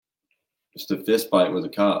just a fist fight with the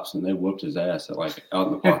cops, and they whooped his ass out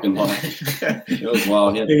in the parking lot. It was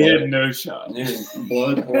wild. He had no shot. He had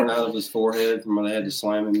blood pouring out of his forehead from when they had to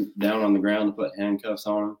slam him down on the ground to put handcuffs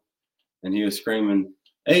on him, and he was screaming,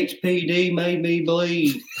 "HPD made me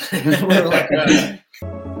bleed." We're like,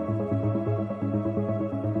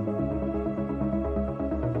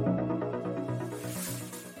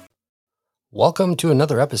 Welcome to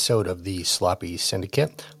another episode of the Sloppy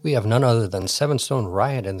Syndicate. We have none other than Seven Stone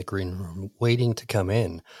Riot in the green room waiting to come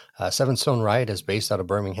in. Seven Stone Riot is based out of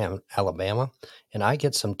Birmingham, Alabama, and I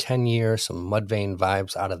get some 10-year, some Mudvayne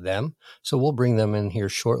vibes out of them. So we'll bring them in here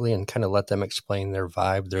shortly and kind of let them explain their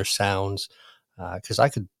vibe, their sounds, because I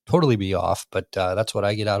could totally be off, but that's what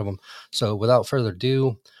I get out of them. So without further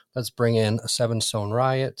ado, let's bring in a Seven Stone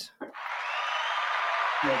Riot.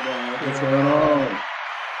 what's going on?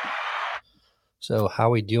 So how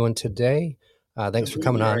we doing today? Thanks for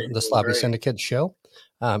coming on the Sloppy Syndicate show.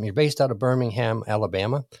 You're based out of Birmingham,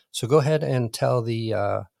 Alabama. So go ahead and tell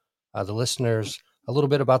the listeners a little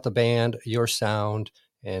bit about the band, your sound,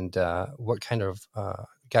 and what kind of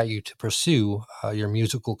got you to pursue your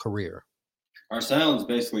musical career. Our sounds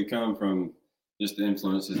basically come from just the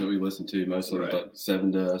influences that we listen to, mostly like Seven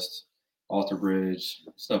Dust, Alter Bridge,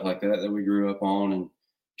 stuff like that we grew up on, and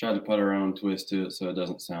tried to put our own twist to it so it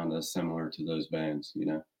doesn't sound as similar to those bands, you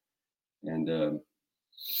know. And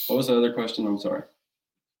what was the other question? I'm sorry.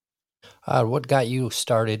 What got you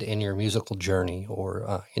started in your musical journey,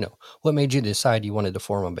 or what made you decide you wanted to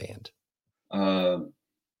form a band?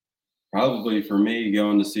 Probably for me,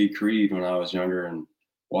 going to see Creed when I was younger and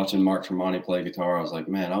watching Mark Tremonti play guitar, I was like,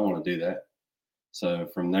 man, I want to do that. So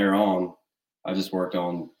from there on, I just worked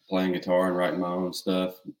on playing guitar and writing my own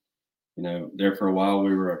stuff. You know, there for a while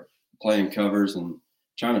we were playing covers and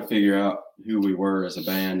trying to figure out who we were as a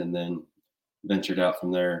band, and then ventured out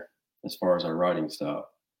from there as far as our writing style.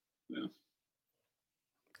 Yeah.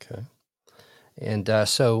 Okay. And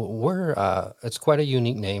so we're, it's quite a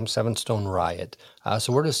unique name, Seven Stone Riot.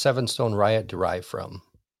 So where does Seven Stone Riot derive from?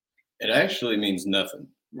 It actually means nothing.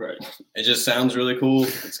 Right. It just sounds really cool.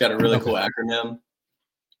 It's got a really cool acronym.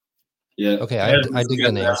 Yeah. Okay, I dig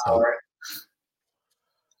the name. So.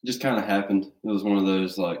 Just kind of happened. It was one of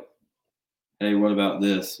those like, hey, what about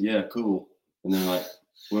this? Yeah, cool. And then like,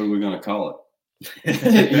 what are we going to call it?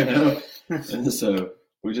 You know? And so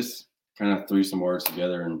we just kind of threw some words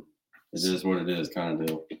together, and it is what it is kind of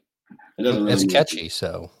deal. It doesn't really. It's catchy,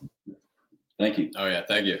 so. Thank you. Oh yeah,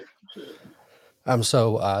 thank you.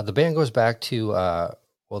 So the band goes back to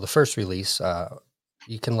the first release.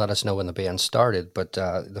 You can let us know when the band started, but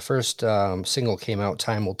the first single came out,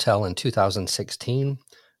 "Time Will Tell," in 2016.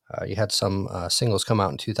 You had some singles come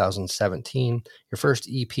out in 2017. Your first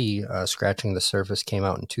EP, "Scratching the Surface," came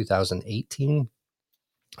out in 2018.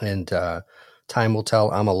 And "Time Will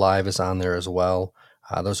Tell," "I'm Alive" is on there as well.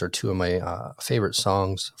 Those are two of my favorite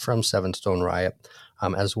songs from Seven Stone Riot,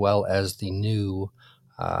 as well as the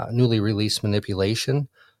newly released "Manipulation."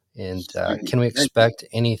 And can we expect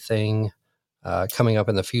anything coming up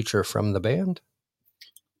in the future from the band?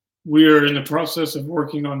 We are in the process of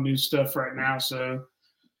working on new stuff right now, so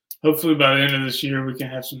hopefully by the end of this year we can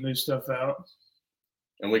have some new stuff out.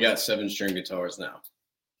 And we got 7-string guitars now,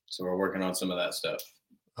 so we're working on some of that stuff.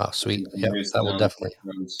 Oh, sweet! Yeah, that will definitely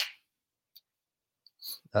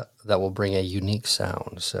that will bring a unique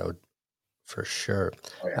sound. So for sure.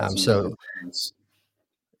 Oh, yeah,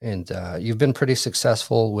 and you've been pretty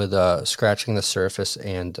successful with "Scratching the Surface"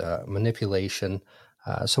 and "Manipulation."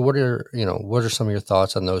 So what are some of your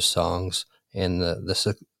thoughts on those songs and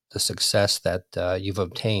the success that you've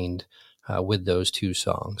obtained with those two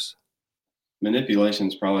songs? "Manipulation"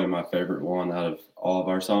 is probably my favorite one out of all of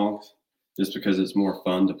our songs, just because it's more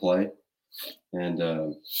fun to play.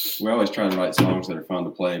 And we always try to write songs that are fun to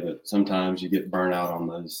play, but sometimes you get burnt out on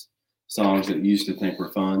those songs that you used to think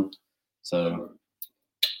were fun. So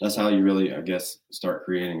that's how you really, I guess, start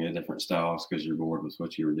creating a different styles, because you're bored with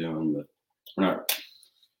what you were doing. But we're not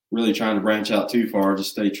really trying to branch out too far,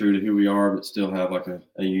 just stay true to who we are, but still have like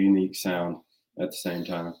a unique sound at the same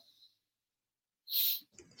time.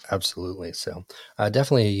 Absolutely. So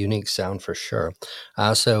definitely a unique sound for sure.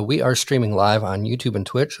 So we are streaming live on YouTube and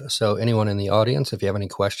Twitch. So anyone in the audience, if you have any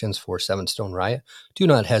questions for Seven Stone Riot, do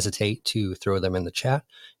not hesitate to throw them in the chat,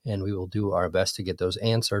 and we will do our best to get those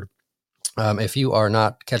answered. If you are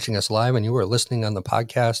not catching us live and you are listening on the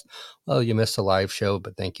podcast, well, you missed a live show,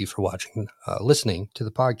 but thank you for listening to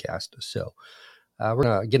the podcast. So we're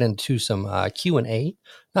going to get into some Q&A,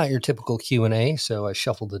 not your typical Q&A. So I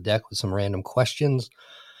shuffled the deck with some random questions,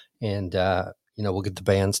 and we'll get the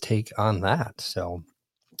band's take on that. So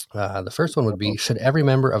the first one would be, should every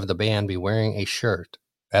member of the band be wearing a shirt?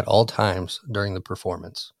 at all times during the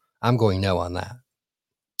performance? I'm going no on that.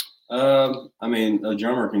 I mean, a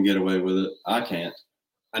drummer can get away with it. I can't.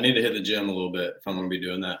 I need to hit the gym a little bit if I'm going to be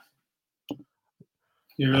doing that.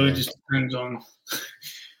 It really just depends on what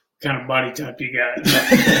kind of body type you got.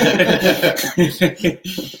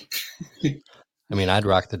 I mean, I'd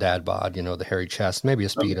rock the dad bod, the hairy chest, maybe a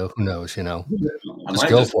Speedo, who knows, I just might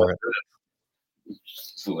go just for it.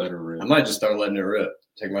 Just let her rip. I might just start letting it rip.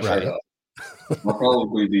 Take my shirt off. I'll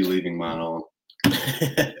probably be leaving mine on.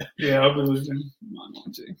 Yeah, I'll be leaving mine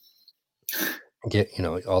on too.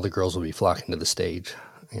 All the girls will be flocking to the stage,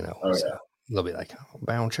 Oh, so yeah. they'll be like,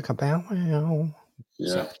 bow, chicka, bow, wow.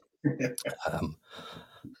 Yeah.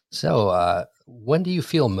 So when do you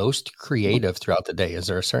feel most creative throughout the day? Is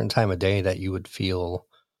there a certain time of day that you would feel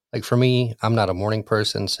like? For me, I'm not a morning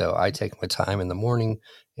person, so I take my time in the morning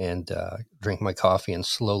and drink my coffee and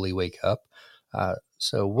slowly wake up.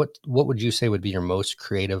 So what would you say would be your most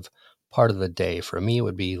creative part of the day? For me, it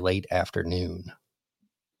would be late afternoon.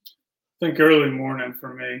 I think early morning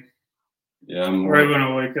for me. Yeah, right when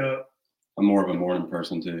I wake up. I'm more of a morning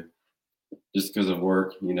person too. Just because of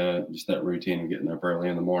work, just that routine of getting up early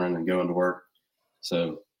in the morning and going to work.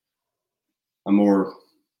 So I'm more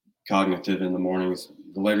cognitive in the mornings.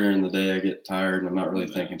 The later in the day I get tired and I'm not really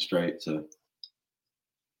thinking straight. So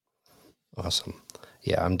awesome.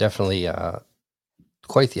 Yeah, I'm definitely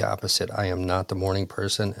quite the opposite. I am not the morning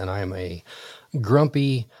person, and I am a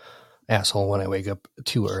grumpy asshole when I wake up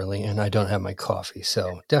too early and I don't have my coffee.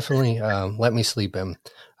 So definitely let me sleep in.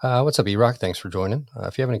 What's up, E-Rock? Thanks for joining.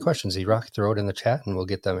 If you have any questions, E-Rock, throw it in the chat and we'll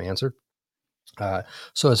get them answered.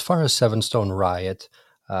 So as far as Seven Stone Riot,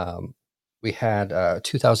 we had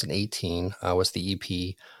 2018 was the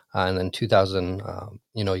EP, and then 2000,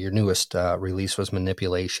 your newest release was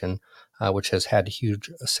Manipulation, which has had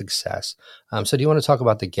huge success. So do you want to talk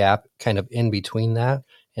about the gap kind of in between that?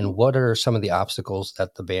 And what are some of the obstacles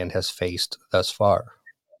that the band has faced thus far?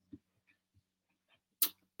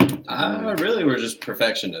 Really, we're just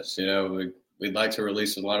perfectionists. We'd like to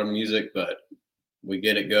release a lot of music, but we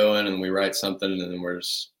get it going and we write something and then we're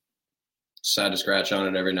just sad to scratch on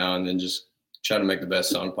it every now and then, just try to make the best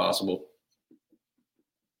song possible.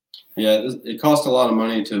 Yeah, it costs a lot of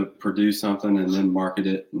money to produce something and then market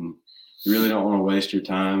it. And you really don't want to waste your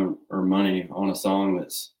time or money on a song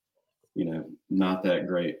that's, not that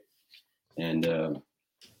great. And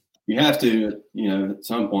you have to, at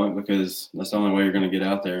some point, because that's the only way you're going to get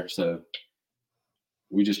out there. So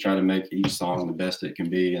we just try to make each song the best it can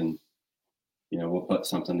be. And, we'll put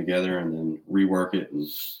something together and then rework it. And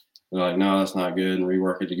we're like, no, that's not good. And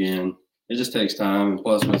rework it again. It just takes time. And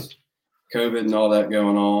plus with COVID and all that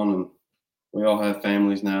going on, and we all have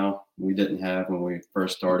families now we didn't have when we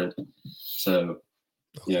first started. So,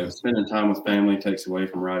 spending time with family takes away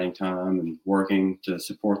from writing time, and working to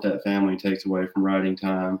support that family takes away from writing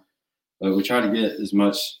time. But we try to get as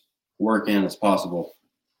much work in as possible.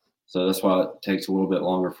 So that's why it takes a little bit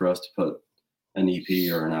longer for us to put an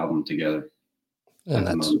EP or an album together. And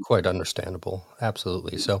that's quite understandable.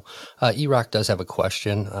 Absolutely. So E-Rock does have a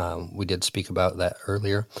question. We did speak about that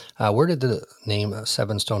earlier. Where did the name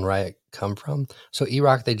Seven Stone Riot come from? So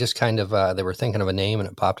E-Rock, they just kind of, they were thinking of a name and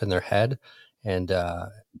it popped in their head, and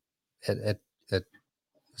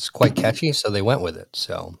it's quite catchy. So they went with it.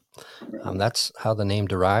 So that's how the name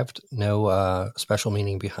derived. No special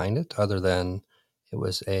meaning behind it other than it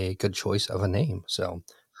was a good choice of a name. So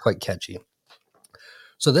quite catchy.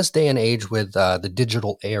 So this day and age with the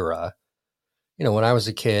digital era, when I was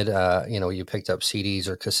a kid, you picked up CDs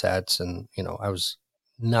or cassettes, and, I was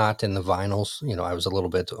not in the vinyls. I was a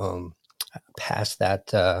little bit past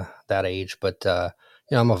that age, but,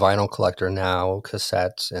 I'm a vinyl collector now,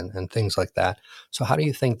 cassettes and things like that. So how do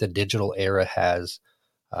you think the digital era has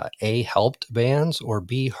A, helped bands, or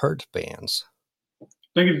B, hurt bands? I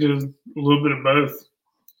think it does a little bit of both.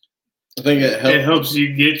 I think it helps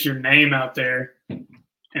you get your name out there,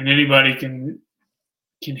 and anybody can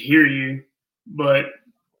hear you, but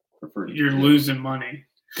you're losing money.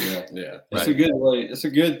 Yeah. It's a good way. It's a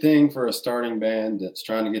good thing for a starting band that's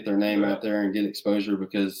trying to get their name out there and get exposure,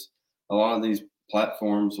 because a lot of these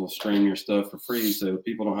platforms will stream your stuff for free, so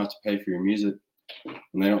people don't have to pay for your music,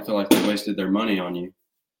 and they don't feel like they wasted their money on you.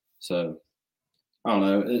 So I don't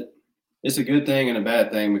know. It's a good thing and a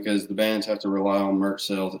bad thing, because the bands have to rely on merch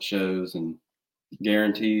sales at shows and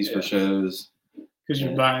guarantees for shows. Because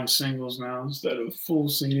you're buying singles now instead of full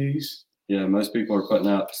CDs. Yeah, most people are putting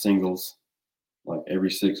out singles like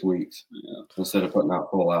every 6 weeks instead of putting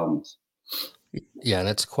out full albums. Yeah, and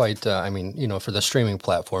it's quite, for the streaming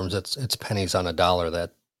platforms, it's pennies on a dollar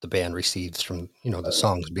that the band receives from, the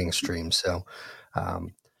songs being streamed. So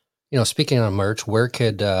speaking of merch, where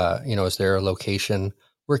could, is there a location?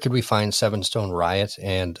 Where could we find Seven Stone Riot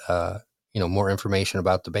and, more information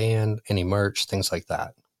about the band, any merch, things like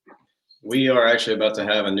that? We are actually about to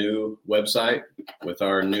have a new website with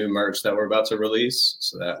our new merch that we're about to release.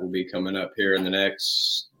 So that will be coming up here in the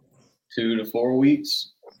next 2 to 4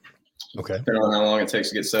 weeks. Okay. Depending on how long it takes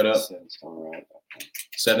to get set up.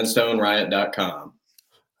 SevenStoneRiot.com.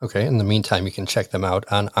 Okay. In the meantime, you can check them out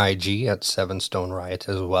on IG at Seven Stone Riot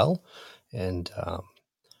as well. And,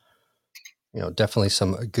 definitely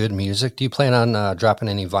some good music. Do you plan on dropping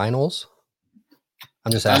any vinyls?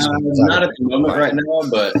 I'm just asking. Not at the moment right now,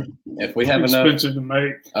 but if we have enough. Expensive to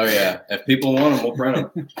make. Oh, yeah. If people want them, we'll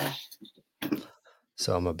print them.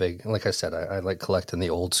 So I'm a big, like I said, I like collecting the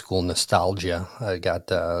old school nostalgia. I got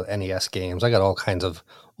NES games. I got all kinds of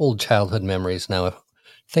old childhood memories. Now,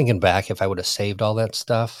 thinking back, if I would have saved all that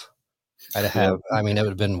stuff, it would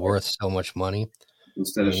have been worth so much money.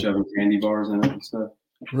 Instead of shoving candy bars in it and stuff.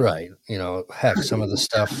 Right. Heck, some of the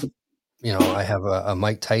stuff, I have a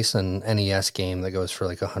Mike Tyson NES game that goes for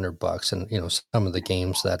like $100. And, some of the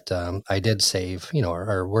games that I did save,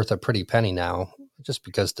 are worth a pretty penny now just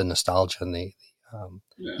because the nostalgia and the,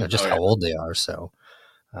 how old they are. So,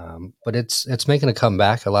 but it's making a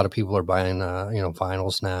comeback. A lot of people are buying,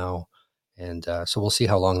 vinyls now. And so we'll see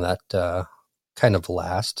how long that kind of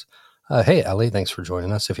lasts. Hey, Ellie, thanks for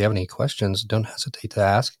joining us. If you have any questions, don't hesitate to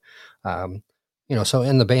ask. So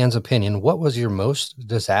in the band's opinion, what was your most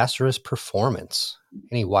disastrous performance?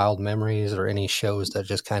 Any wild memories or any shows that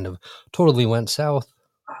just kind of totally went south?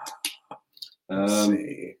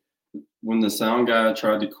 When the sound guy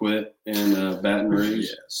tried to quit in Baton Rouge,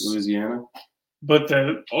 Louisiana. But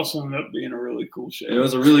that also ended up being a really cool show. It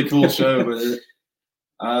was a really cool show, but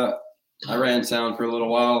I ran sound for a little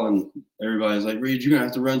while, and everybody's like, Reed, you're going to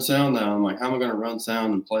have to run sound now. I'm like, how am I going to run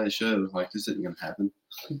sound and play a show? Like, this isn't going to happen.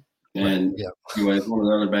 And anyways, one of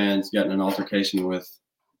the other bands got in an altercation with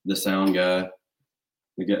the sound guy.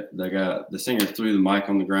 The singer threw the mic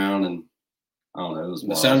on the ground, and I don't know. It was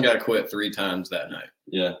wild. The sound guy quit 3 times that night.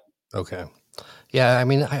 Yeah. Okay. Yeah, I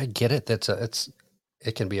mean, I get it.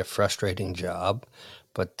 It can be a frustrating job,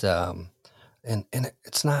 but and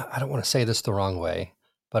it's not. I don't want to say this the wrong way,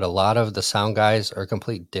 but a lot of the sound guys are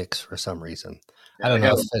complete dicks for some reason. Yeah, I don't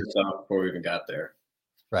know if it's before we even got there.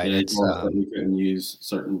 Right. Yeah, we couldn't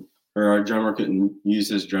use our drummer couldn't use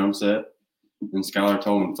his drum set, and Skylar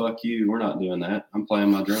told him, "Fuck you, we're not doing that. I'm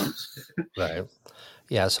playing my drums." Right.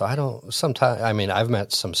 Yeah. So I've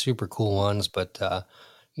met some super cool ones, but the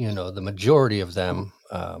majority of them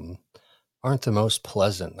aren't the most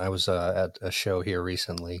pleasant. I was at a show here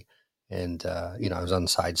recently, and I was on the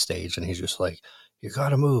side stage, and he's just like, "You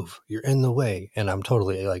gotta move. You're in the way." And I'm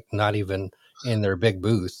totally like not even in their big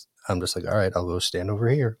booth. I'm just like, all right, I'll go stand over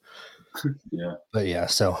here. Yeah. But yeah,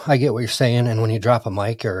 so I get what you're saying. And when you drop a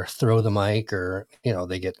mic or throw the mic or,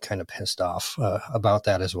 they get kind of pissed off about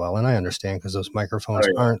that as well. And I understand because those microphones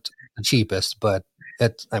aren't the cheapest, but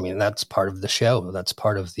that's part of the show. That's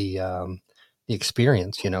part of the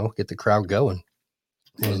experience, get the crowd going.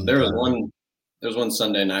 And there was one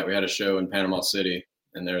Sunday night we had a show in Panama City,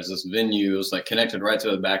 and there was this venue. It was like connected right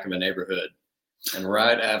to the back of a neighborhood. And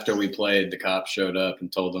right after we played, the cops showed up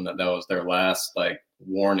and told them that was their last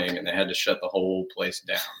warning, and they had to shut the whole place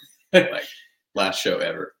down. Last show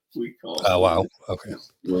ever. Oh wow! Okay.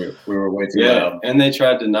 We were way too loud, and they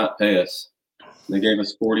tried to not pay us. They gave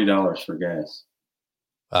us $40 for gas.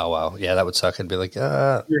 Oh wow! Yeah, that would suck. I'd be like,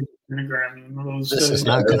 this is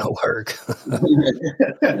not going to work.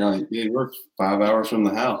 We're 5 hours from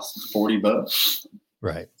the house. $40.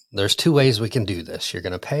 Right. There's 2 ways we can do this. You're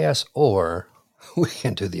going to pay us, or we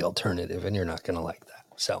can do the alternative, and you're not going to like that.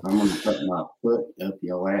 So I'm going to put my foot up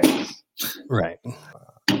your ass. Right.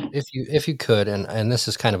 If you could, and this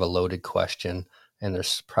is kind of a loaded question, and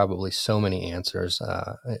there's probably so many answers,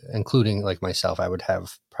 including like myself, I would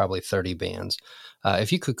have probably 30 bands.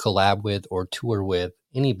 If you could collab with or tour with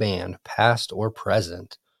any band, past or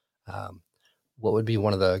present, what would be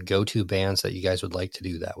one of the go-to bands that you guys would like to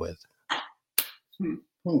do that with?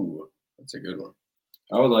 Ooh, that's a good one.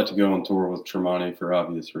 I would like to go on tour with Tremonti for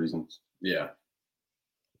obvious reasons. Yeah.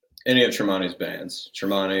 Any of Tremonti's bands.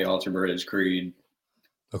 Tremonti, Alter Bridge, Creed.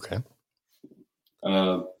 Okay.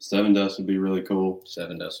 Seven Dust would be really cool.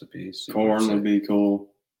 Seven Dust would be super Korn sick. would be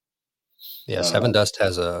cool. Yeah, Seven Dust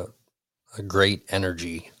has a great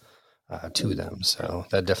energy to them. So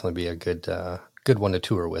that'd definitely be a good one to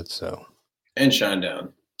tour with. So. And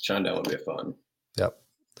Shinedown. Shinedown would be fun. Yep.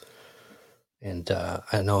 And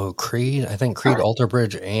I know Creed, Alter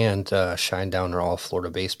Bridge and Shinedown are all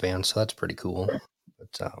Florida-based bands, so that's pretty cool.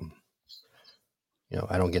 But,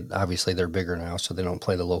 I don't get, obviously they're bigger now, so they don't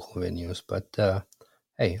play the local venues, but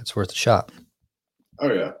hey, it's worth a shot.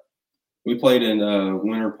 Oh yeah. We played in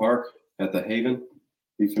Winter Park at the Haven.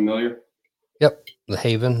 You familiar? Yep, the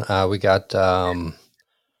Haven. We got a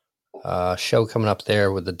show coming up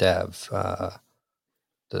there with the Dev,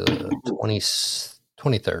 the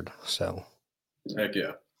 23rd. So, Heck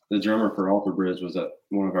yeah. The drummer for Alter Bridge was at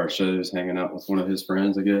one of our shows hanging out with one of his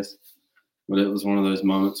friends, I guess. But it was one of those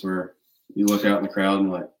moments where you look out in the crowd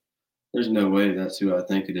and like, there's no way that's who I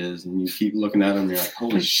think it is. And you keep looking at them and you're like,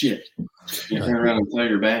 holy shit. You turn around and tell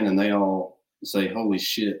your band and they all say, holy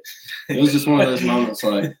shit. It was just one of those moments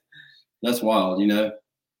like, that's wild,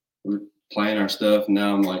 We're playing our stuff and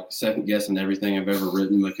now I'm like second guessing everything I've ever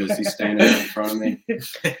written because he's standing in front of me.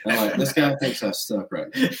 I'm like, this guy thinks I suck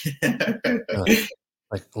right now.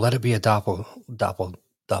 Like, let it be a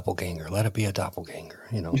doppelganger. Let it be a doppelganger,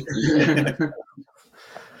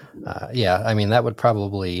 Yeah, I mean, that would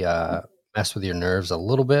probably mess with your nerves a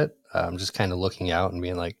little bit. Just kind of looking out and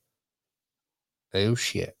being like, oh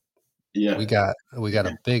shit. Yeah. We got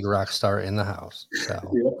a big rock star in the house. So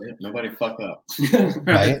yeah, nobody fuck up.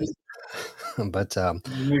 Right. But I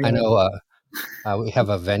know we have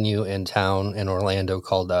a venue in town in Orlando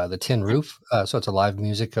called the Tin Roof. So it's a live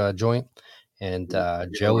music joint. And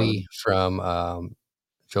Joey from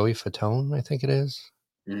Joey Fatone, I think it is.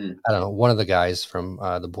 Mm. I don't know. One of the guys from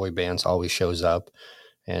the boy bands always shows up,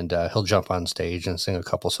 and he'll jump on stage and sing a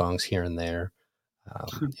couple songs here and there.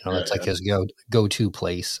 That's like his go-to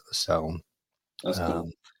place. So, that's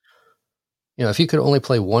cool. If you could only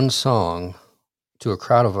play one song to a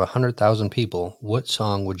crowd of 100,000 people, what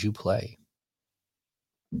song would you play?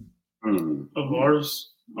 Of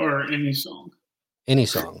ours or any song? Any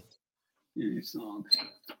song. Any song.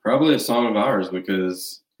 Probably a song of ours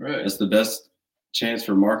because it's the best chance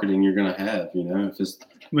for marketing you're going to have, if it's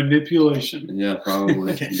Manipulation. Yeah,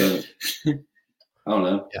 probably. But I don't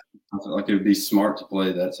know. Yeah. I feel like it would be smart to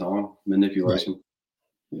play that song, Manipulation.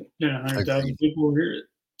 Right. Yeah, 100,000 people will hear it.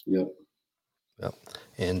 Yep.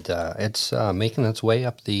 And it's making its way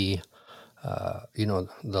up the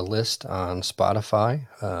the list on Spotify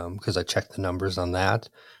because I checked the numbers on that,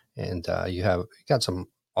 and you got some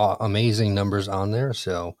amazing numbers on there.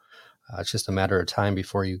 So it's just a matter of time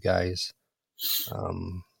before you guys,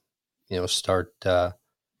 start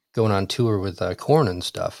going on tour with Korn and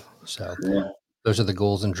stuff. So those are the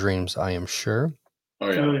goals and dreams, I am sure. Oh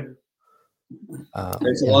yeah,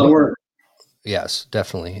 takes a lot of work. Yes,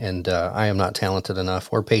 definitely. And I am not talented enough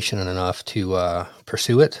or patient enough to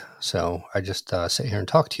pursue it. So I just sit here and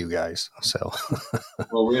talk to you guys. So,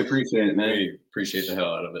 well, we appreciate it, man. We appreciate the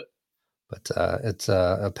hell out of it. But it's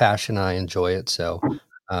a passion. I enjoy it. So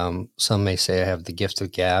some may say I have the gift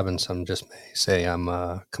of gab, and some just may say I'm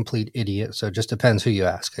a complete idiot. So it just depends who you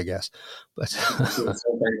ask, I guess. But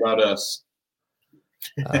something about us.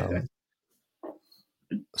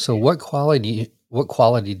 So what quality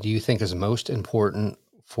do you think is most important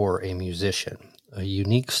for a musician? A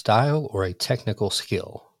unique style or a technical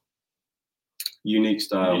skill? Unique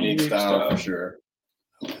style. Unique style for sure.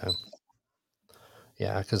 Okay.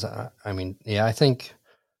 Yeah, because I think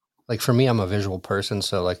like for me, I'm a visual person,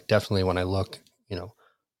 so like definitely when I look,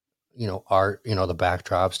 art, the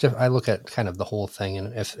backdrops, I look at kind of the whole thing,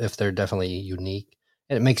 and if they're definitely unique,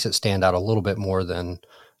 and it makes it stand out a little bit more than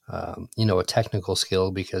a technical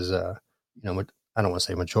skill because I don't want to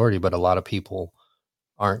say majority, but a lot of people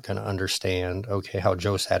aren't going to understand, okay, how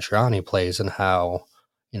Joe Satriani plays and how,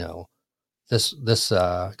 this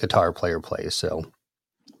guitar player plays. So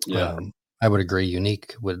I would agree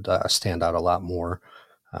unique would stand out a lot more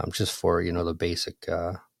just for, the basic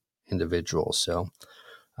individuals. So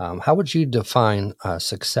how would you define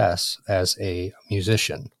success as a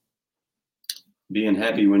musician? Being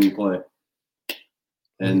happy when you play.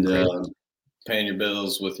 And paying your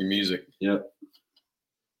bills with your music. Yep.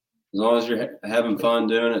 As long as you're having fun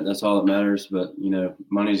doing it, that's all that matters. But,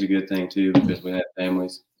 money's a good thing too because we have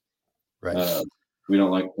families. Right. We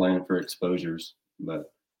don't like playing for exposures,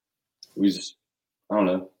 but we just, I don't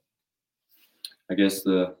know. I guess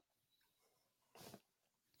the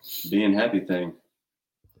being happy thing.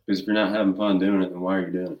 Because if you're not having fun doing it, then why are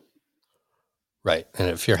you doing it? Right. And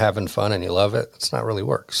if you're having fun and you love it, it's not really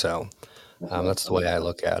work. So that's the way I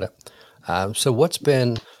look at it. So what's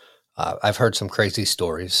been, I've heard some crazy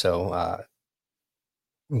stories. So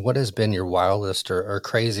what has been your wildest or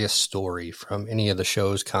craziest story from any of the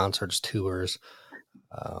shows, concerts, tours?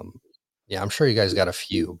 I'm sure you guys got a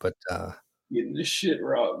few, but getting the shit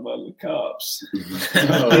rocked by the cops.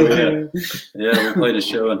 Oh, yeah, we played a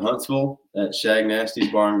show in Huntsville at Shag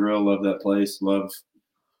Nasty's Bar and Grill. Love that place. Love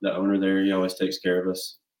the owner there. He always takes care of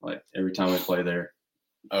us. Like every time we play there,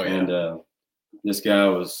 Oh, yeah. And this guy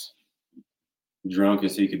was drunk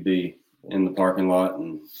as he could be in the parking lot,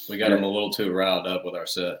 and we got him a little too riled up with our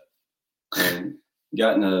set. And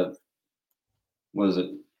got in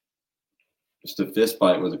just a fist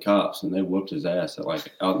fight with the cops, and they whooped his ass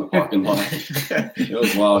out in the parking lot. It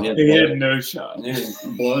was wild. He had no shot. And his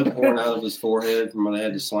blood pouring out of his forehead from where they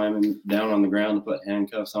had to slam him down on the ground to put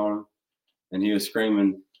handcuffs on him. And he was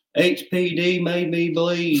screaming, "HPD made me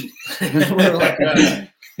bleed." We're like, and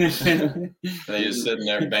he was sitting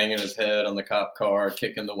there banging his head on the cop car,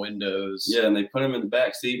 kicking the windows. Yeah, and they put him in the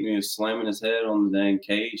back seat, and he was slamming his head on the dang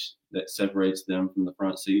cage that separates them from the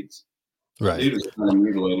front seats. Right. Dude was trying to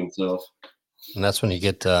mutilate himself. And that's when you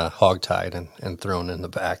get hogtied and thrown in the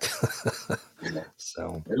back.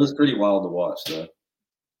 So it was pretty wild to watch, though.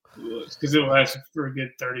 Because it lasted for a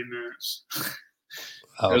good 30 minutes.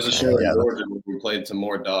 There was a show in Georgia where we played to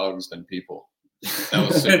more dogs than people. That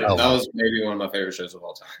was super. That was maybe one of my favorite shows of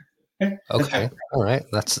all time. Okay, all right,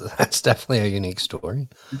 that's definitely a unique story.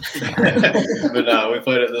 But we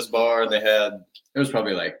played at this bar. There was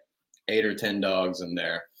probably like 8 or 10 dogs in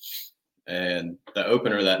there. And the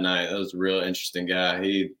opener that night, that was a real interesting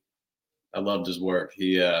guy. I loved his work.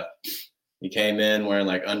 He came in wearing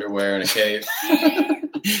like underwear and a cape,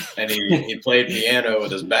 and he played piano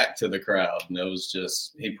with his back to the crowd, and it was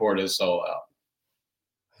just, he poured his soul out.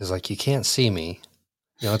 He's like, "You can't see me."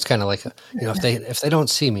 It's kind of like, if they don't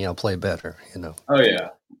see me, I'll play better. Oh yeah.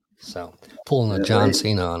 So pulling a John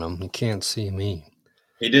Cena on them, you can't see me.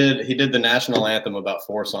 He did the national anthem about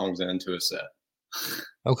 4 songs into his set.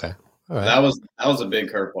 Okay. All right. That was a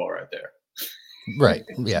big curveball right there. Right.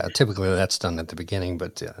 Yeah. Typically that's done at the beginning,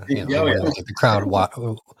 but get the crowd,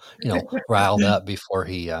 riled up before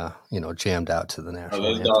he, jammed out to the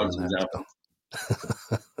national those anthem.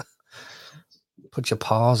 Dogs Put your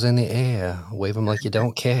paws in the air, wave them like you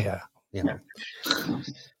don't care. And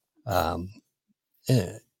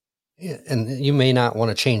you may not want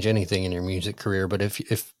to change anything in your music career, but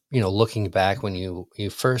if looking back when you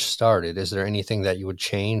first started, is there anything that you would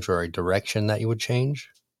change or a direction that you would change?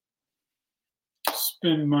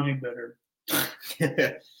 Spend money better.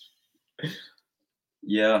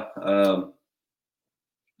 Yeah.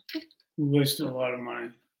 We wasted a lot of money.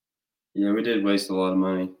 Yeah, we did waste a lot of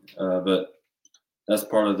money, but that's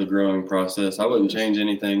part of the growing process. I wouldn't change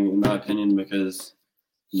anything, in my opinion, because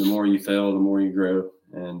the more you fail, the more you grow.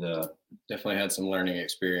 And definitely had some learning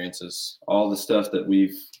experiences. All the stuff that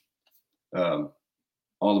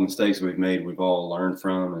all the mistakes we've made, we've all learned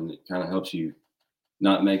from, and it kind of helps you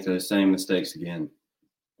not make those same mistakes again.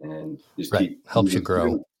 And just helps you grow.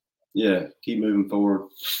 Forward. Yeah, keep moving forward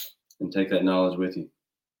and take that knowledge with you.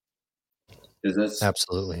 Because that's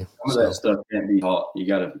absolutely some of that stuff can't be taught. You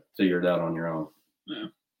got to figure it out on your own. Yeah.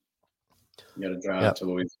 You got to drive to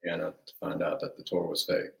Louisiana to find out that the tour was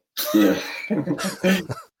fake. Yeah.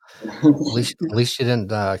 At least you didn't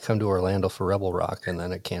come to Orlando for Rebel Rock and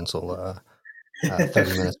then it canceled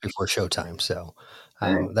 30 minutes before showtime. So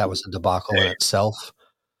that was a debacle in itself.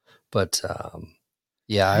 But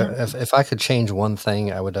if I could change one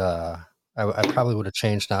thing, I would. I probably would have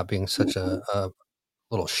changed not being such a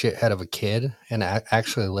little shithead of a kid and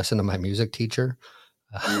actually listen to my music teacher.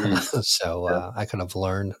 So I could have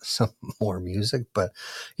learned some more music, but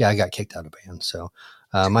I got kicked out of band. So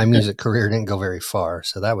my music career didn't go very far.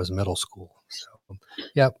 So that was middle school. So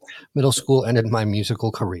middle school ended my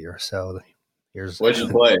musical career. So what'd you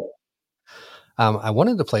play? I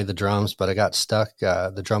wanted to play the drums, but I got stuck.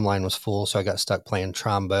 The drum line was full, so I got stuck playing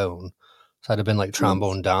trombone. So I'd have been like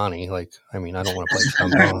Trombone Donnie. I don't want to play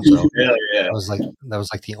trombone. So that was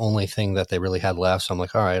like the only thing that they really had left. So I'm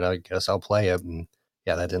like, all right, I guess I'll play it. And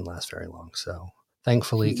that didn't last very long. So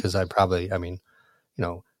thankfully, because unless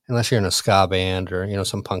you're in a ska band or,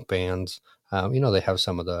 some punk bands, they have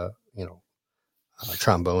some of the,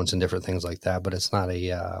 trombones and different things like that, but it's not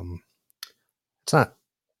it's not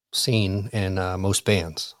seen in most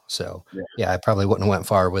bands. So I probably wouldn't have went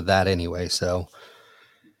far with that anyway. So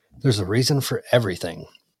there's a reason for everything,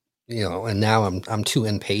 and now I'm too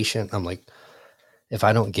impatient. I'm like, if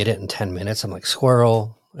I don't get it in 10 minutes, I'm like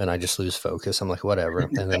squirrel, and I just lose focus. I'm like, whatever.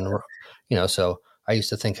 And then, so I used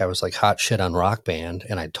to think I was like hot shit on Rock Band,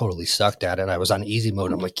 and I totally sucked at it. I was on easy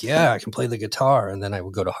mode. I'm like, I can play the guitar. And then I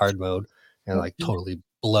would go to hard mode and like totally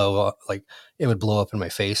blow up. Like it would blow up in my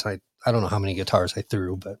face. And I don't know how many guitars I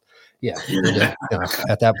threw, but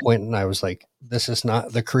at that point, and I was like, this is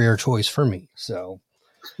not the career choice for me. So,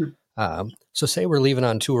 so say we're leaving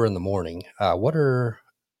on tour in the morning. What are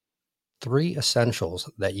 3 essentials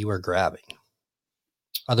that you are grabbing?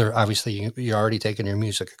 Obviously, you're already taking your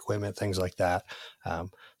music equipment, things like that.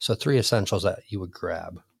 So 3 essentials that you would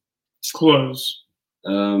grab. Clothes.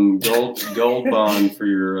 Gold Bond for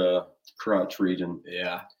your crotch region.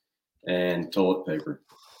 Yeah. And toilet paper.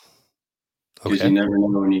 Because Okay. you never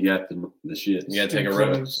know when you got the shit. You gotta take a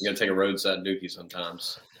road. You gotta take a roadside dookie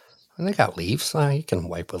sometimes. And they got leaves. You can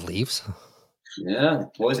wipe with leaves. Yeah,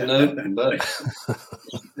 poison oak, but.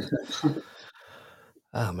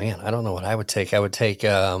 Oh man, I don't know what I would take. I would take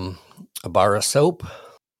a bar of soap.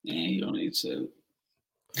 Yeah, you don't need soap.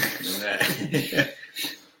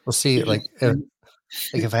 Well, see, like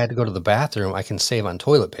if I had to go to the bathroom, I can save on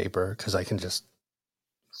toilet paper because I can just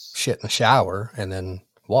shit in the shower and then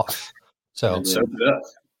wash. So Soak it up.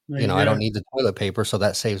 I don't need the toilet paper, so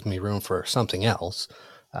that saves me room for something else.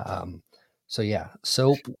 So yeah,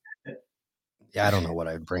 soap. Yeah, I don't know what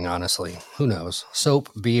I'd bring, honestly. Who knows? Soap,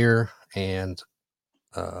 beer, and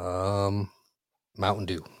Mountain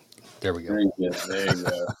Dew. There we go. There you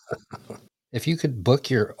go. If you could book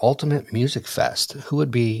your ultimate music fest, who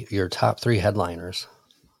would be your top 3 headliners?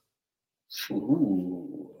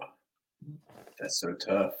 Ooh, that's so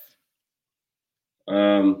tough.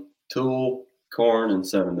 Tool, Korn, and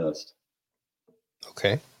Seven Dust.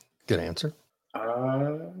 Okay, good answer.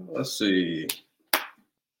 Let's see.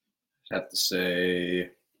 Have to say,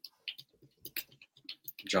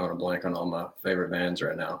 drawing a blank on all my favorite bands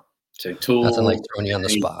right now. Say Tool. Nothing like throwing you on the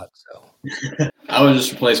spot. So I would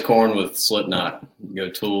just replace Korn with Slipknot. Go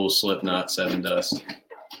Tool, Slipknot, Seven Dust.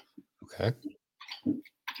 okay.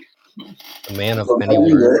 A man of many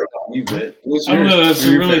words. You bet. I don't know. That's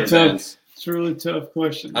a really tough. Bands? It's a really tough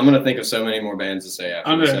question. I'm gonna think of so many more bands to say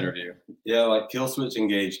after this interview. Yeah, like Killswitch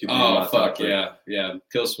Engage. Could be Oh fuck yeah.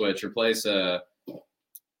 Killswitch. Replace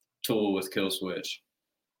Tool with Killswitch.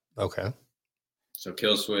 Okay. So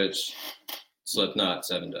Killswitch, Slipknot,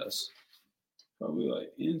 Seven Dust. Probably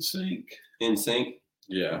like NSYNC.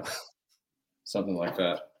 Yeah, something like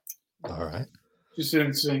that. All right. Just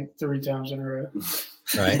NSYNC 3 times in a row.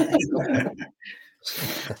 Right.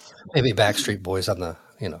 Maybe Backstreet Boys on the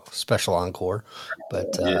special encore,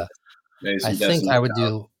 but I think I would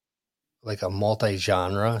do like a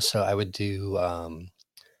multi-genre. So I would do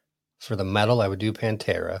for the metal, I would do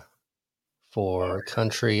Pantera. For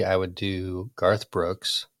country, I would do Garth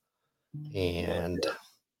Brooks, and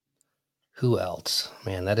who else?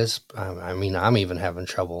 Man, that is. I'm even having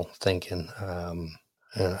trouble thinking.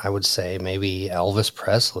 And I would say maybe Elvis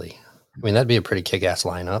Presley. I mean, that'd be a pretty kick-ass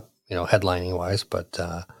lineup, headlining wise. But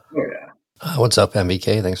what's up,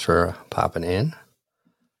 MBK? Thanks for popping in.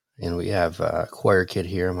 And we have a choir kid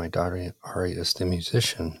here. My daughter Ari is the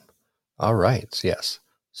musician. All right, yes.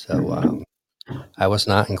 So I was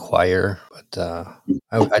not in choir, but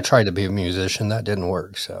I tried to be a musician. That didn't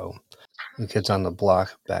work. So New Kids on the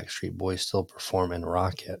Block, Backstreet Boys still perform in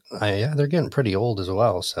Rocket. Yeah, they're getting pretty old as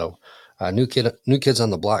well. So New Kids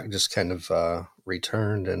on the Block just kind of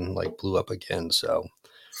returned and like blew up again. So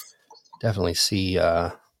definitely see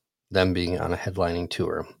them being on a headlining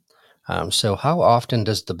tour. So how often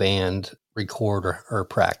does the band record or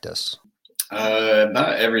practice?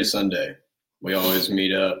 About every Sunday. We always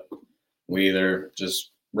meet up. We either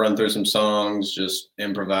just run through some songs, just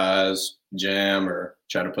improvise, jam, or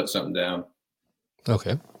try to put something down.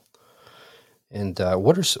 Okay. And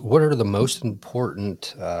what are the most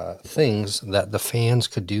important things that the fans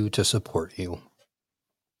could do to support you?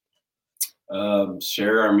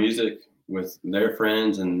 Share our music with their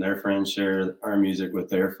friends, and their friends share our music with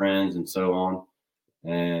their friends, and so on.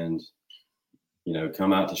 And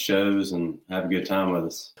come out to shows and have a good time with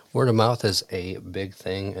us. Word of mouth is a big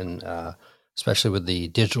thing, and especially with the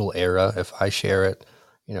digital era. If I share it,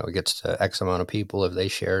 it gets to X amount of people. If they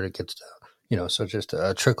share it, it gets to so just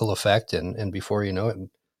a trickle effect, and before you know it,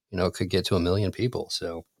 it could get to 1 million people.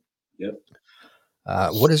 So, yep.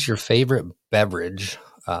 What is your favorite beverage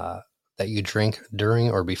that you drink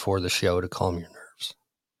during or before the show to calm your nerves?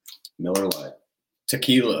 Miller Lite.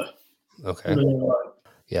 Tequila. Okay.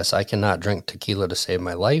 Yes, I cannot drink tequila to save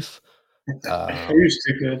my life. I used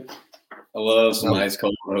to good. I love some ice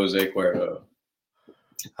cold Jose Cuervo.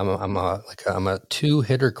 I'm a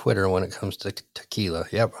 2-hitter quitter when it comes to tequila.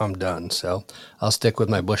 Yep, I'm done. So I'll stick with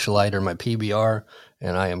my Busch Light or my PBR,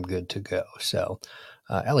 and I am good to go. So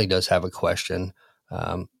Ellie does have a question.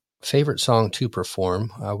 Favorite song to perform?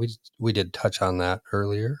 We did touch on that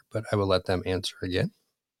earlier, but I will let them answer again.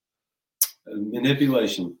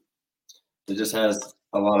 Manipulation. It just has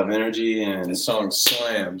a lot of energy, and the song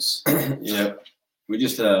slams. Yep. We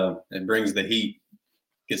just it brings the heat,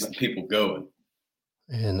 gets the people going.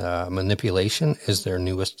 And Manipulation is their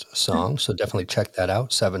newest song, so definitely check that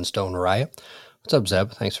out. 7 Stone Riot. What's up,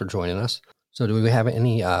 Zeb? Thanks for joining us. So do we have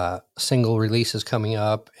any single releases coming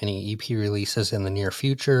up, any EP releases in the near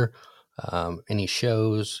future? Any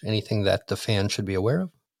shows, anything that the fans should be aware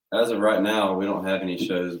of? As of right now, we don't have any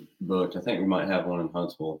shows booked. I think we might have one in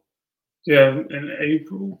Huntsville. Yeah, in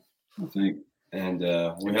April, I think. And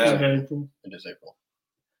we Is have it April. It is April.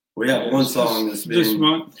 we have one song that's This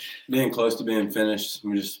month. being close to being finished.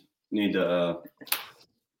 We just need to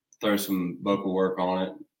throw some vocal work on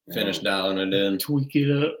it. Finish dialing it in. Tweak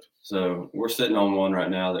it up. So we're sitting on one right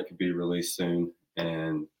now that could be released soon,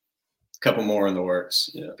 and A couple more in the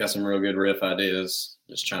works. Yeah. Got some real good riff ideas.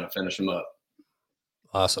 Just trying to finish them up.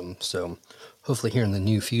 Awesome. So hopefully here in the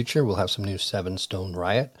new future, we'll have some new Seven Stone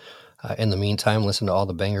Riot. In the meantime, listen to all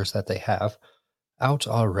the bangers that they have out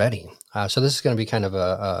already. So this is going to be kind of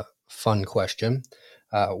a fun question.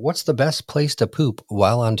 What's the best place to poop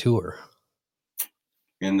while on tour?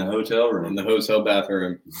 in the hotel In room. the hotel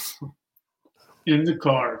bathroom. In the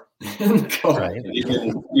car. In the car. Right. You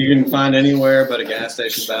can find anywhere but a gas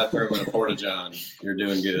station bathroom and a porta john. You're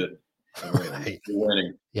doing good. Right. You're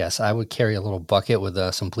winning. Yes, I would carry a little bucket with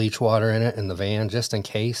some bleach water in it in the van just in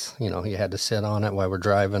case, you had to sit on it while we're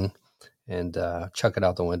driving and chuck it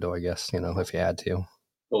out the window, I guess, if you had to.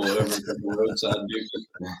 Pull over, couple roadside deuces.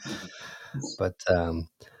 But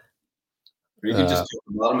Or you can just take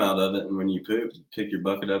the bottom out of it, and when you poop, pick your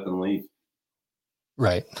bucket up and leave.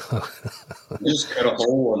 right. Just cut a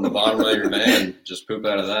hole in the bottom of your van. Just poop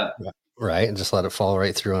out of that. Right. And just let it fall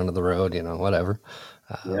right through onto the road, whatever.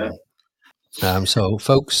 Yeah. So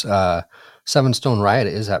folks, Seven Stone Riot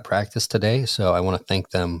is at practice today. So I want to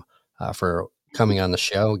thank them for coming on the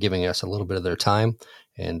show, giving us a little bit of their time,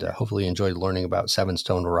 and hopefully you enjoyed learning about Seven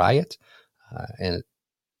Stone Riot. And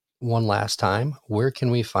one last time, where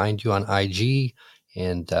can we find you on IG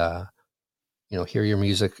and, hear your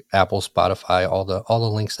music, Apple, Spotify, all the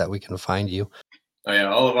links that we can find you. Oh yeah,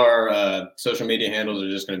 all of our social media handles are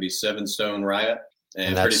just going to be Seven Stone Riot,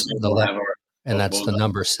 and pretty that's soon the we'll have our. And that's the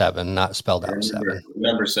number 7, not spelled out 7.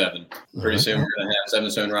 Number 7. Pretty All soon we're going to have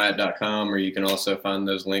sevenstoneriot.com, where you can also find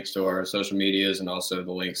those links to our social medias and also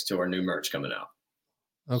the links to our new merch coming out.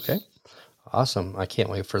 Okay. Awesome. I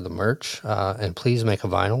can't wait for the merch. And please make a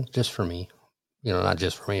vinyl just for me. Not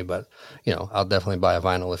just for me, but, I'll definitely buy a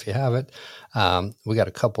vinyl if you have it. We got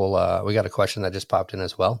a question that just popped in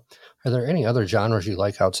as well. Are there any other genres you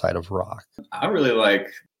like outside of rock? I really like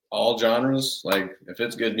all genres. Like, if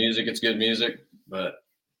it's good music, it's good music. But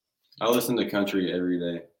I listen to country every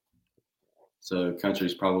day. So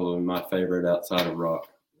country's probably my favorite outside of rock.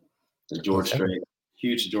 The George Strait,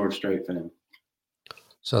 huge George Strait fan.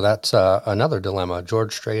 So that's another dilemma.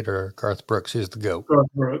 George Strait or Garth Brooks, who's the GOAT?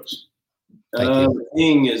 Garth Brooks. Thank you. The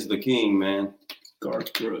king is the king, man.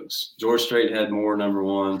 Garth Brooks. George Strait had more number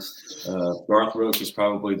ones. Garth Brooks is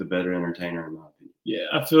probably the better entertainer in my opinion. Yeah,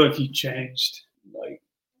 I feel like he changed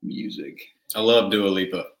music. I love Dua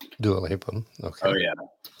Lipa. Dua Lipa. Okay. Oh yeah,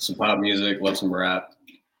 some pop music, love some rap.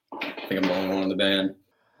 I think I'm the only one in the band.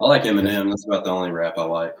 I like Eminem. That's about the only rap I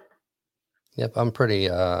like. Yep, I'm pretty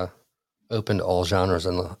open to all genres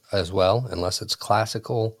as well, unless it's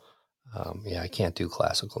classical. I can't do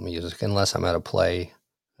classical music unless I'm at a play.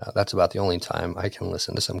 That's about the only time I can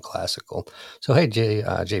listen to some classical. So, hey,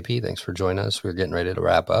 JP, thanks for joining us. We're getting ready to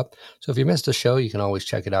wrap up. So if you missed a show, you can always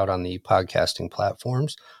check it out on the podcasting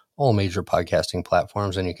platforms, all major podcasting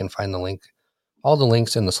platforms, and you can find all the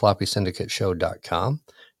links in the sloppysyndicateshow.com.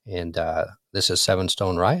 And this is Seven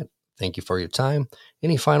Stone Riot. Thank you for your time.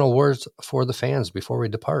 Any final words for the fans before we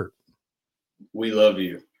depart? We love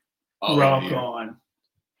you. All Rock of you. on.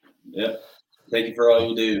 Yep. Thank you for all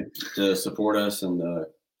you do to support us and,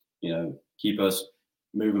 keep us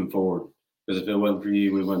moving forward. Because if it wasn't for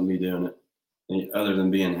you, we wouldn't be doing it other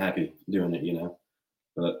than being happy doing it,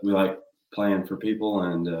 But we like playing for people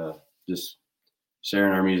and just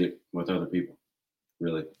sharing our music with other people,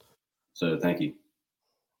 really. So thank you.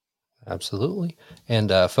 Absolutely.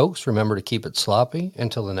 And folks, remember to keep it sloppy.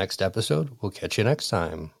 Until the next episode, we'll catch you next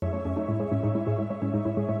time.